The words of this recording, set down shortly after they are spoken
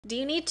Do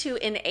you need to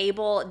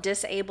enable,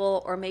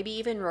 disable, or maybe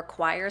even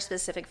require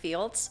specific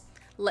fields?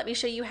 Let me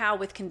show you how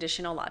with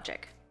conditional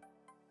logic.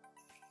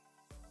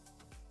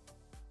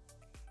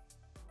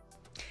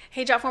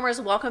 Hey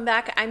Jotformers, welcome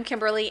back. I'm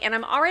Kimberly and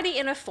I'm already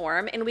in a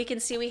form and we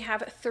can see we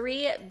have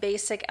three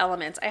basic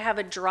elements. I have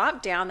a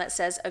drop down that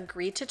says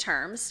agree to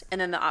terms and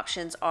then the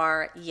options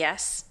are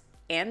yes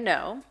and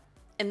no.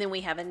 And then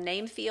we have a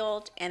name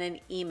field and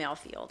an email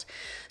field.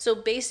 So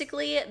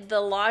basically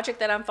the logic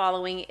that I'm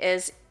following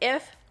is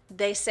if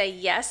they say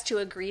yes to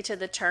agree to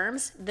the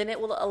terms, then it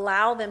will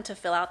allow them to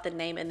fill out the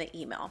name and the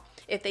email.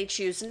 If they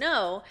choose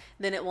no,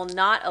 then it will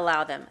not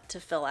allow them to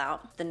fill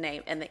out the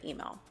name and the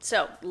email.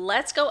 So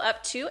let's go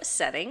up to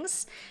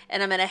settings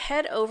and I'm going to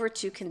head over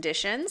to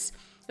conditions.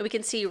 And we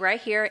can see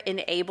right here,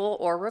 enable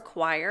or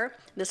require.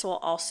 This will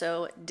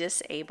also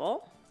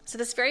disable. So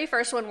this very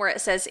first one where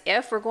it says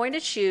if, we're going to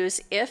choose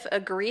if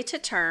agree to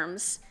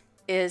terms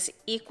is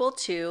equal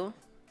to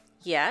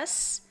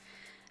yes,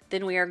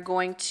 then we are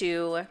going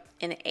to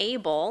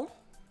enable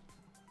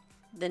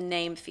the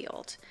name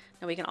field.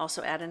 Now we can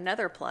also add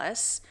another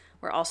plus.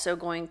 We're also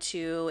going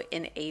to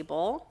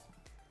enable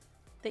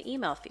the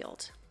email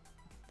field.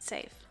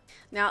 Save.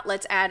 Now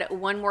let's add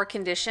one more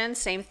condition.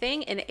 Same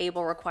thing,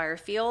 enable require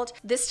field.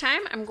 This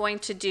time I'm going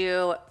to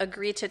do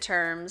agree to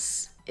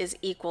terms is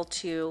equal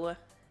to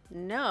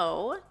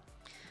no.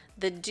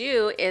 The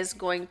do is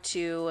going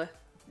to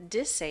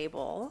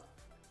disable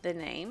the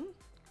name.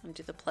 I'm going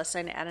to do the plus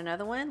sign to add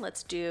another one.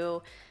 Let's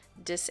do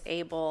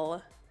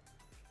disable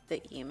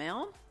the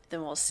email.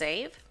 Then we'll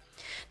save.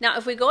 Now,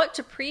 if we go up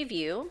to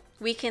preview,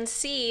 we can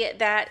see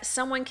that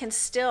someone can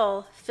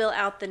still fill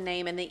out the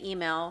name and the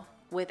email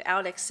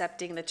without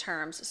accepting the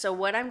terms. So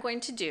what I'm going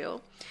to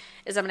do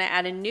is I'm going to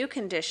add a new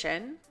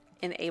condition,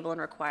 enable and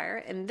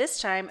require, and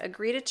this time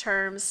agree to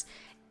terms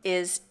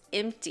is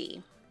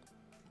empty.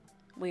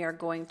 We are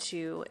going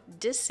to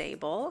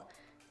disable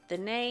the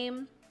name,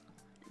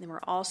 and then we're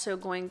also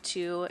going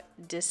to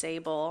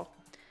disable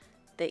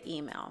the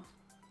email.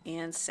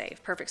 And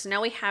save. Perfect. So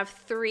now we have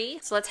three.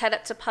 So let's head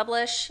up to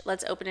publish.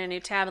 Let's open a new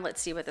tab and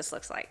let's see what this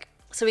looks like.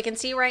 So we can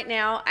see right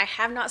now, I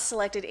have not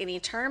selected any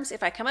terms.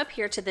 If I come up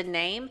here to the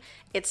name,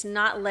 it's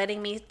not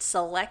letting me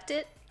select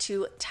it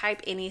to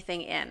type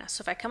anything in.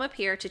 So if I come up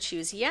here to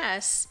choose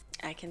yes,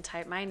 I can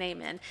type my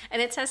name in.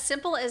 And it's as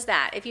simple as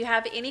that. If you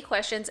have any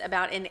questions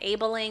about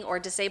enabling or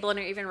disabling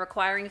or even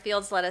requiring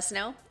fields, let us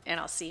know, and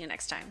I'll see you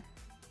next time.